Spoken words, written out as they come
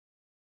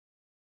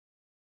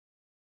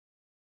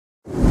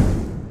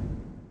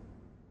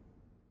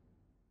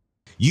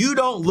you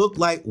don't look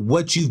like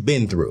what you've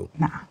been through.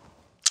 Nah.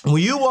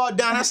 When you walked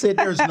down, I said,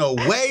 there's no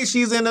way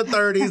she's in her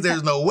 30s.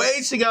 There's no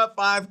way she got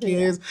 5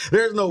 kids.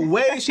 There's no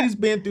way she's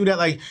been through that.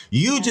 Like,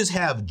 you just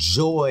have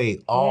joy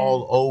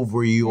all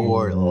over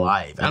your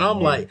life. And I'm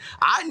like,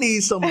 I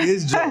need some of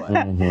this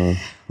joy.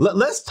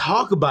 Let's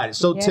talk about it.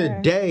 So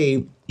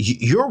today,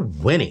 you're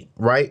winning,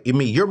 right? I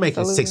mean, you're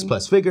making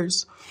 6+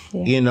 figures.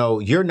 Yeah. You know,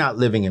 you're not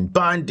living in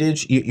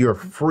bondage. You're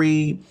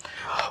free.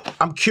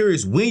 I'm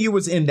curious, when you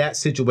was in that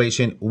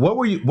situation, what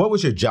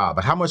was your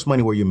job? How much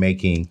money were you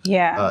making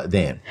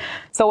then?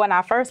 So when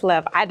I first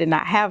left, I did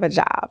not have a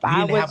job.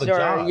 I was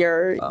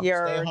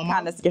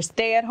your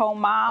stay-at-home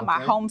mom. Okay.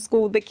 I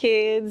homeschooled the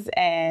kids,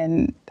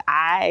 and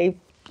I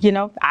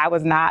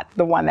was not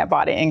the one that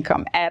brought in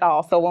income at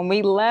all. So when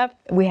we left,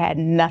 we had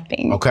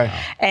nothing. Okay.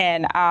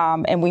 And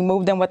we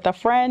moved in with a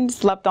friend,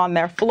 slept on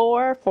their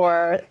floor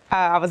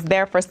I was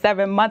there for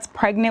 7 months,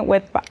 pregnant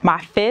with our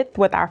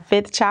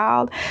 5th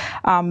child.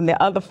 The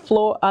other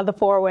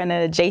 4 were in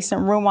an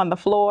adjacent room on the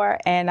floor.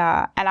 And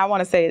I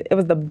want to say it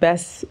was the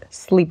best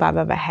sleep I've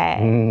ever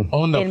had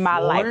in my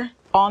life.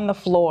 On the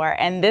floor.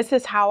 And this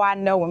is how I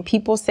know when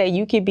people say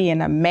you could be in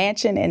a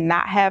mansion and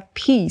not have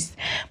peace,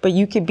 but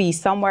you could be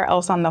somewhere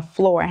else on the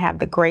floor and have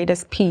the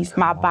greatest peace.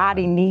 My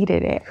body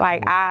needed it. It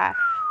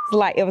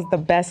was the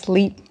best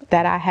sleep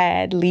that I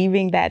had,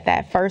 leaving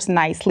that first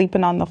night,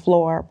 sleeping on the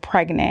floor,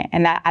 pregnant.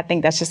 And I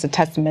think that's just a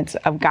testament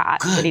of God,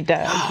 what he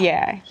does.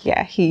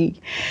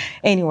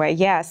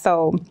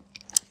 So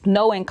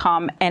no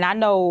income. And I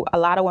know a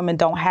lot of women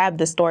don't have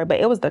this story, but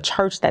it was the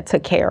church that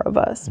took care of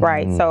us,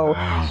 right? So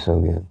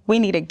good. We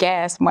needed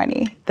gas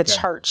money. The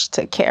church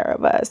took care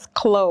of us.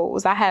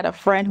 Clothes. I had a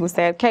friend who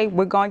said, okay,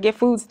 we're going to get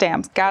food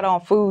stamps, got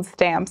on food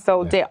stamps.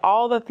 So did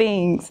all the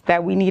things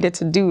that we needed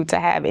to do to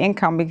have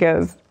income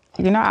because,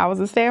 I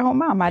was a stay-at-home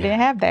mom. I didn't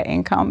have that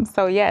income.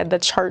 So the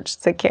church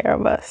took care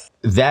of us.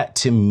 That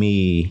to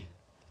me,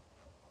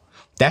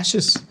 that's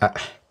just, I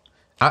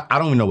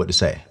don't even know what to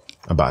say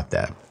about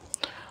that.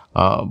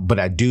 But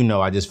I do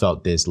know, I just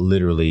felt this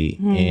literally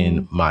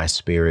in my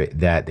spirit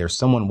that there's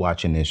someone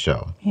watching this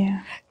show.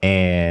 Yeah.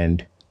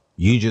 And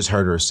you just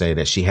heard her say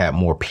that she had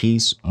more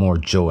peace, more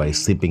joy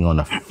sleeping on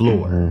the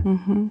floor,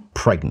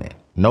 pregnant,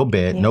 no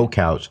bed, no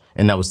couch.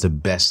 And that was the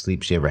best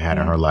sleep she ever had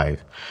in her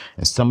life.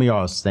 And some of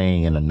y'all are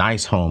staying in a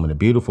nice home, in a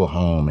beautiful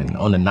home and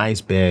on a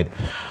nice bed,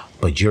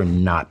 but you're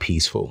not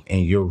peaceful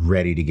and you're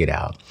ready to get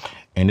out.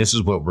 And this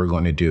is what we're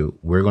going to do.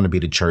 We're going to be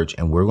the church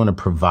and we're going to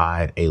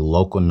provide a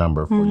local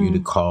number for you to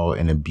call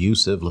an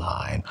abusive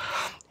line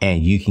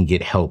and you can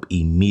get help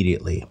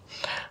immediately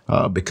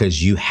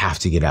because you have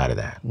to get out of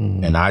that.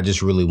 And I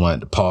just really wanted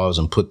to pause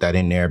and put that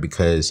in there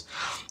because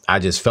I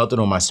just felt it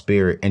on my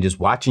spirit and just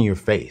watching your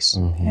face,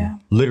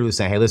 literally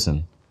saying, hey,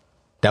 listen,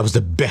 that was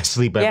the best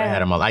sleep I ever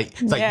had in my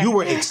life. It's like you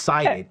were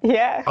excited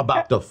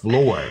about the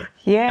floor.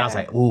 Yeah. And I was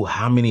like, ooh,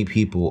 how many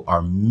people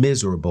are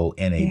miserable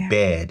in a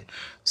bed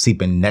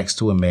sleeping next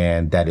to a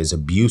man that is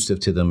abusive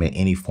to them in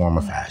any form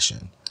or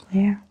fashion?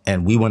 Yeah.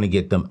 And we want to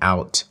get them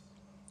out.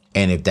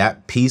 And if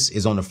that piece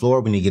is on the floor,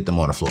 we need to get them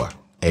on the floor.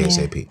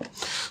 ASAP.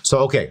 So,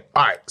 okay.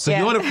 All right. So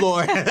you're on the floor.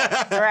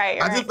 Right.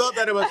 I just felt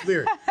that in my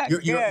spirit.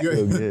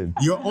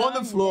 You're on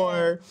the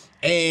floor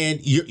and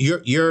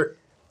you're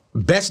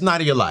best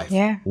night of your life.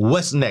 Yeah.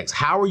 What's next?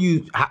 How are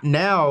you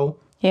now?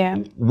 Yeah.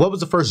 What was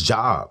the first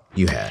job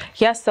you had?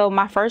 Yes. So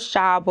my first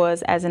job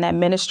was as an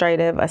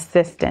administrative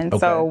assistant. Okay.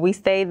 So we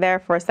stayed there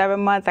for 7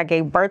 months. I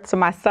gave birth to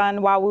my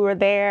son while we were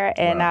there,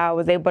 and I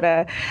was able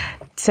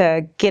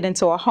to get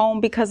into a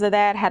home because of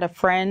that. Had a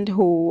friend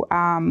who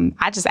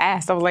I just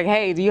asked. I was like,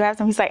 "Hey, do you have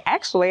something?" He's like,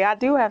 "Actually, I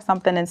do have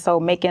something." And so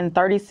making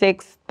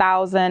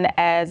 $36,000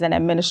 as an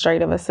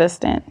administrative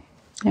assistant.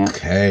 Yeah.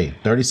 Okay,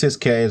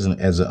 $36K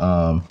as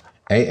a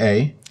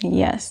AA.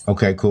 Yes.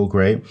 Okay. Cool.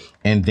 Great.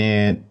 And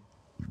then.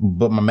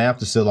 But my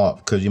math is still off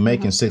because you're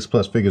making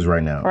 6+ figures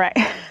right now. Right.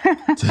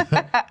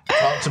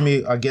 Talk to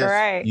me. I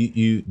guess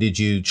you did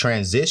you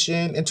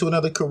transition into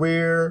another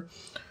career?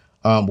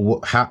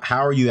 How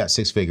are you at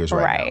 6 figures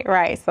right now?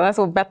 Right. So that's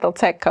where Bethel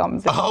Tech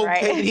comes in.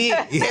 Okay.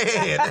 Yeah.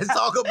 Let's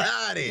talk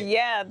about it.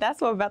 Yeah,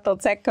 that's where Bethel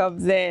Tech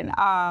comes in.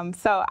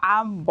 So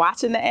I'm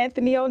watching the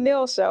Anthony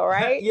ONeal show,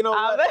 right? You know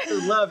what? I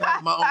just love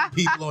having my own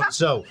people on the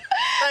show.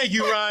 Thank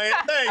you, Ryan.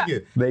 Thank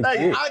you. Thank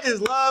you. I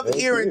just love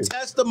hearing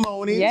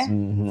testimonies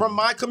from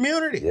my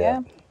community.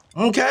 Yeah.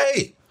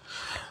 Okay.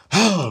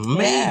 Oh,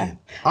 man.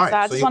 All right. So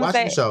I just want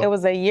to say it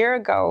was a year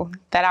ago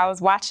that I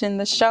was watching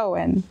the show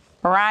and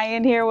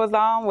Ryan here was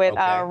on with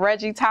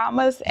Reggie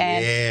Thomas,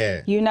 and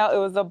it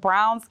was a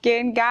brown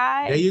skinned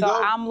guy. There you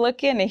go. I'm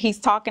looking, and he's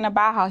talking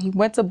about how he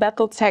went to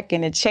Bethel Tech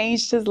and it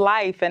changed his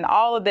life and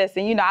all of this.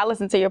 And I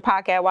listen to your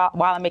podcast while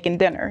I'm making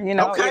dinner.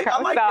 Okay,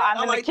 I like that.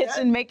 I'm in the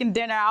kitchen making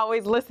dinner. I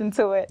always listen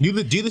to it. Do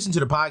you listen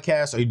to the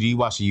podcast or do you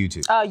watch the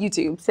YouTube?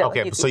 YouTube.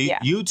 Okay, YouTube, so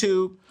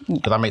YouTube.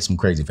 Because I make some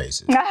crazy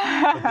faces. You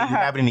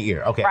have it in the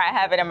ear. Okay. Right, I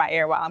have it in my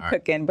ear while I'm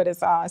cooking, but it's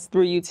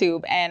through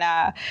YouTube, and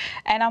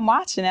I'm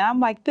watching it. I'm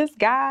like, this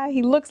guy.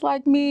 He looks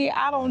like me.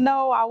 I don't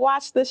know. I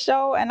watched the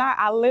show and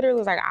I literally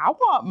was like, I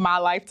want my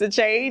life to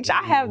change.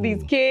 I have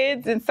these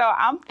kids. And so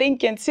I'm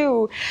thinking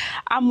too,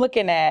 I'm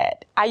looking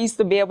at, I used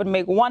to be able to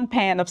make one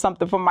pan of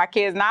something for my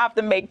kids. Now I have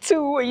to make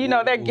two, and you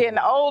know, they're getting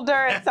older.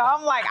 And so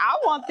I'm like, I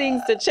want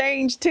things to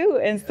change too.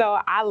 And so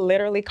I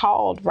literally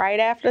called right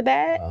after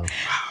that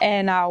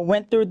and I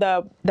went through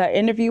the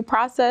interview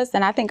process.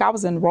 And I think I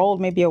was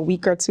enrolled maybe a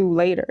week or two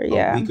later.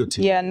 Yeah. A week or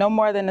two. Yeah, no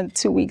more than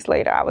 2 weeks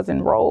later, I was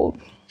enrolled.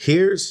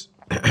 Here's,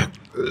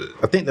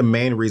 I think the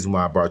main reason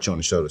why I brought you on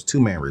the show, there's two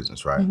main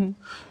reasons, right?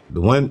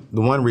 The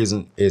one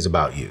reason is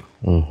about you.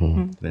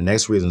 The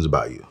next reason is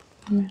about you,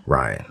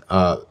 Ryan.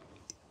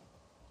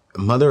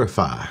 Mother of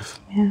 5,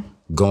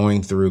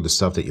 going through the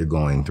stuff that you're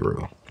going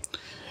through.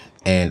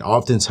 And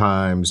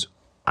oftentimes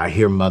I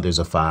hear mothers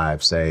of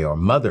 5 say, or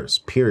mothers,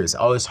 periods,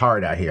 oh, it's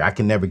hard out here. I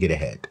can never get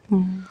ahead.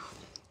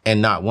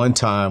 And not one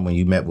time when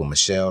you met with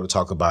Michelle to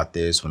talk about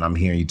this, when I'm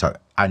hearing you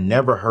talk, I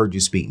never heard you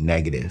speak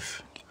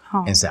negative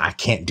and say, I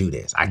can't do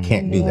this. I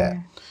can't do that.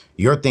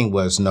 Your thing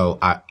was, no,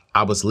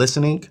 I was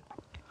listening.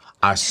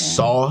 I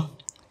saw,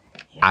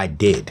 I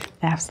did.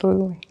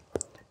 Absolutely.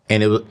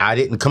 And I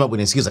didn't come up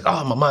with an excuse like,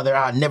 oh, my mother,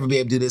 I'll never be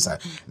able to do this.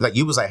 Like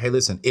you was like, hey,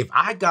 listen, if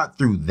I got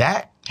through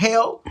that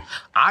hell,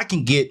 I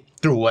can get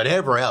through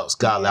whatever else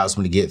God allows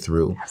me to get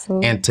through.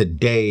 Absolutely. And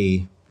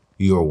today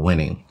you're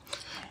winning.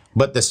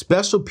 But the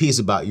special piece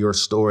about your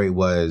story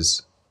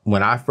was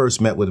when I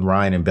first met with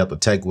Ryan in Bethel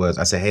Tech was,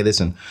 I said, hey,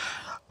 listen,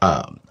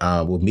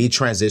 with me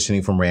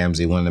transitioning from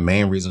Ramsey, one of the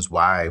main reasons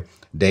why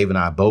Dave and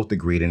I both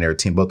agreed and their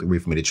team both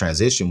agreed for me to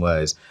transition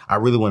was I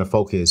really want to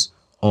focus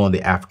on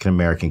the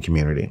African-American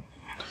community.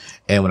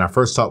 And when I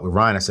first talked with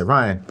Ryan, I said,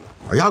 Ryan,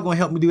 are y'all going to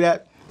help me do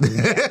that?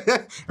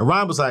 And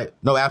Ryan was like,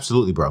 no,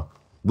 absolutely, bro.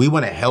 We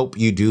want to help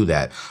you do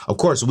that. Of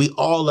course, we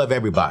all love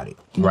everybody,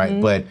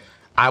 right? But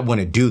I want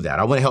to do that.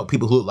 I want to help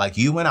people who look like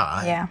you and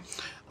I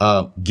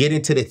get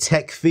into the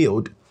tech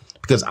field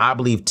because I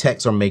believe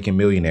techs are making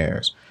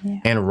millionaires.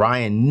 And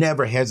Ryan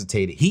never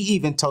hesitated. He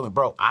even told me,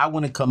 bro, I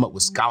want to come up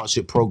with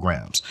scholarship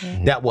programs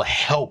that will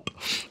help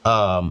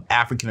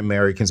African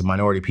Americans and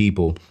minority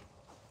people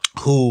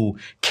who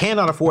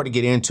cannot afford to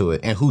get into it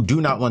and who do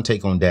not want to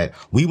take on debt.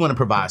 We want to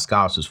provide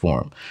scholarships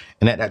for them.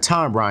 And at that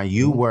time, Brian,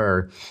 you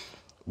were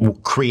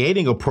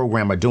creating a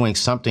program or doing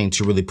something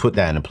to really put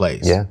that into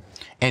place.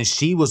 And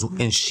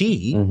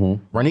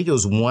Ranika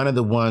was one of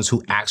the ones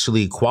who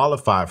actually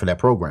qualified for that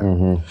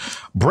program.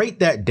 Break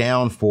that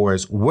down for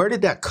us. Where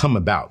did that come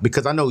about?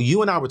 Because I know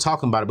you and I were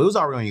talking about it, but it was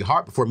already on your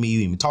heart before me and you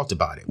even talked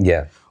about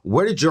it.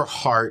 Where did your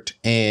heart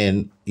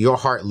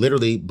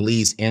literally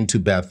bleeds into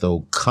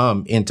Bethel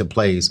come into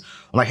place?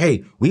 I'm like,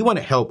 hey, we want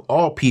to help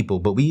all people,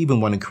 but we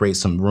even want to create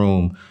some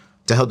room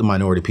to help the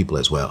minority people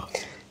as well.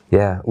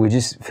 Yeah, we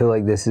just feel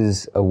like this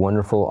is a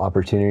wonderful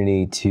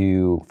opportunity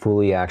to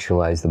fully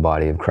actualize the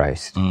body of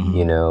Christ.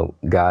 You know,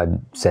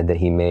 God said that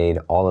he made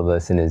all of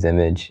us in his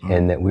image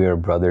and that we are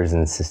brothers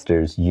and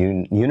sisters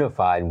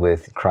unified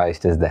with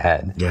Christ as the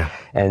head.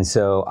 And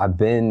so I've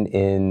been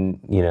in,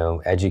 you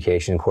know,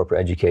 education,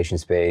 corporate education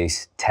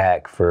space,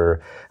 tech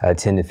for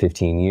 10 to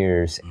 15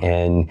 years,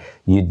 and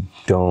you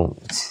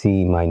don't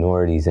see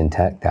minorities in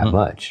tech that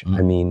much.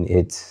 I mean,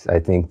 I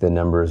think the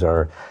numbers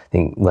are,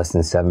 less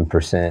than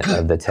 7%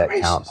 of the tech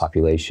talent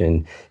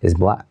population is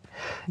Black.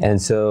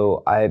 And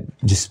so I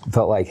just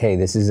felt like, hey,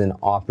 this is an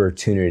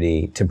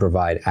opportunity to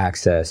provide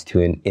access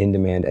to an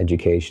in-demand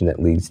education that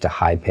leads to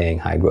high-paying,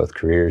 high-growth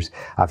careers.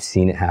 I've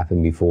seen it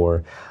happen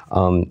before.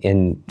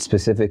 And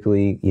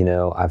specifically, you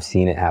know, I've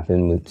seen it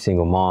happen with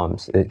single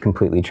moms. It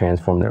completely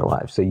transformed their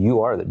lives. So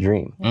you are the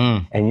dream.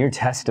 And your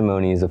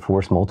testimony is a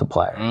force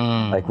multiplier.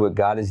 Like what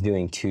God is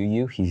doing to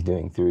you, he's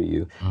doing through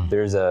you.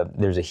 There's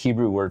a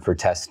Hebrew word for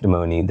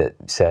testimony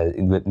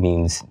that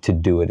means to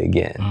do it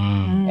again.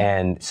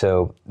 And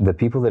so the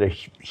people that are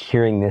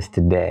hearing this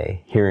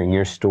today, hearing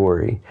your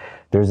story,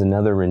 there's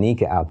another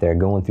Ranika out there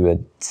going through a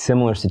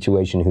similar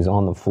situation who's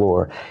on the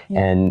floor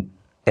and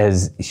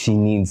as she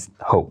needs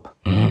hope,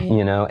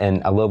 you know,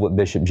 and I love what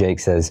Bishop Jake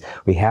says,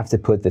 we have to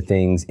put the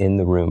things in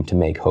the room to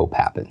make hope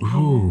happen.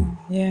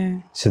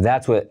 So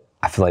that's what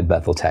I feel like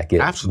Bethel Tech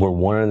is. We're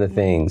one of the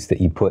things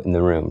that you put in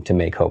the room to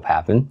make hope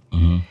happen.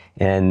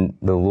 And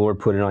the Lord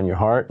put it on your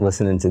heart,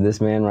 listening to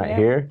this man right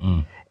here.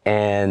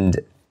 And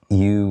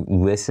you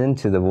listened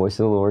to the voice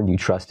of the Lord, you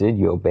trusted,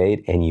 you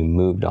obeyed, and you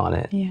moved on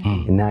it.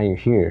 And now you're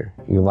here.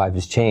 Your life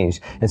has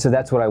changed. And so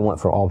that's what I want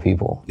for all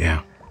people.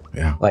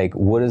 Like,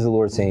 what is the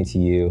Lord saying to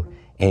you?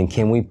 And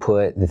can we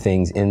put the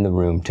things in the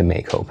room to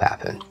make hope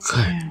happen?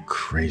 Good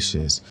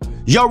gracious.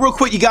 Yo, real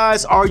quick, you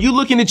guys, are you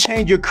looking to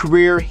change your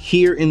career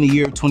here in the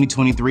year of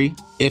 2023?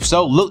 If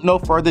so, look no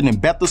further than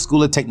Bethel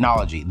School of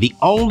Technology, the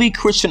only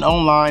Christian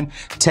online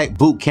tech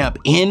boot camp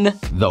in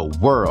the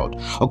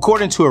world.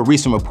 According to a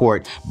recent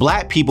report,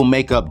 Black people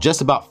make up just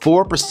about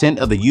 4%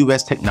 of the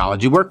U.S.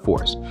 technology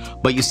workforce.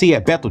 But you see,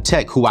 at Bethel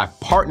Tech, who I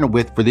partnered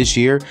with for this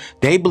year,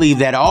 they believe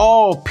that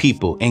all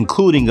people,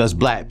 including us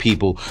Black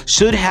people,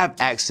 should have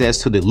access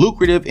to the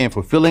lucrative and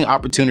fulfilling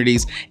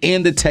opportunities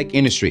in the tech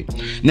industry.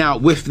 Now,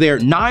 with their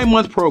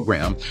 9-month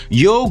program,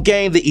 you'll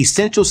gain the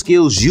essential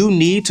skills you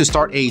need to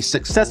start a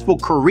successful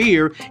career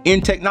in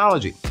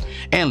technology.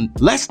 And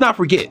let's not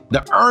forget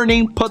the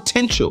earning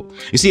potential.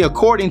 You see,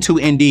 according to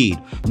Indeed,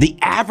 the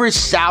average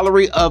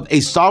salary of a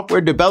software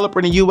developer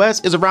in the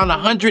US is around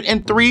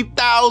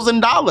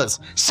 $103,000.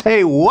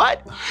 Say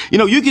what? You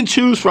know, you can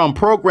choose from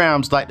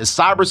programs like the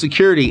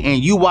cybersecurity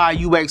and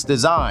UI UX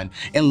design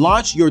and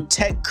launch your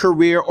tech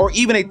career or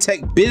even a tech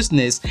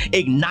business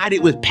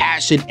ignited with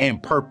passion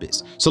and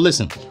purpose. So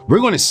listen, we're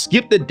going to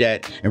skip the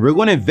debt and we're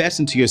going to invest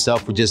into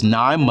yourself for just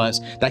 9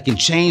 months that can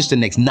change the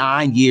next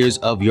 9 years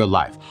of your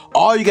life.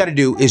 All you got to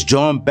do is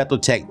join Bethel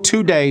Tech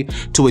today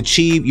to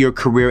achieve your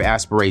career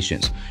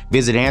aspirations.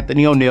 Visit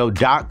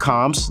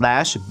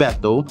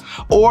anthonyoneal.com/Bethel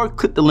or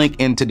click the link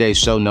in today's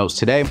show notes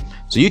today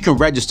so you can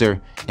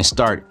register and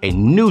start a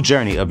new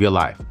journey of your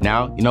life.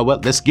 Now, you know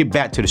what? Let's get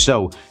back to the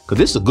show because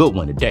this is a good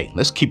one today.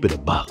 Let's keep it a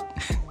buck.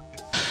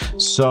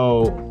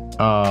 So,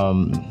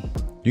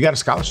 you got a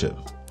scholarship.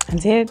 I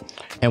did.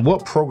 And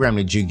what program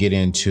did you get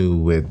into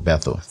with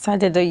Bethel? So I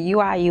did the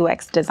UI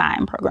UX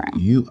design program.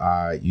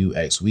 UI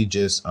UX. We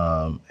just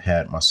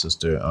had my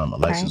sister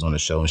Alexis on the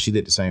show, and she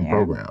did the same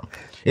program.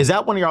 Is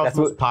that one of y'all's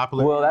most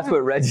popular? Well, that's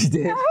what Reggie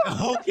did.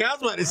 Okay, I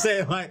was about to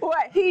say, like,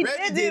 what he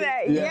did do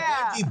that?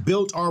 Yeah. Reggie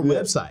built our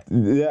website.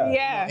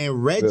 Yeah.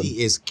 And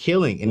Reggie is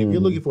killing. And if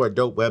you're looking for a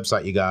dope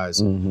website, you guys,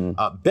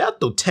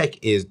 Bethel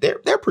Tech is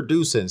they're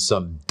producing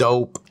some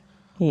dope.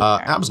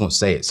 I'm just gonna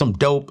say it, some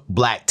dope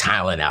Black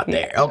talent out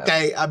there.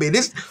 Okay, I mean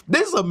this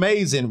is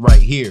amazing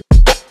right here.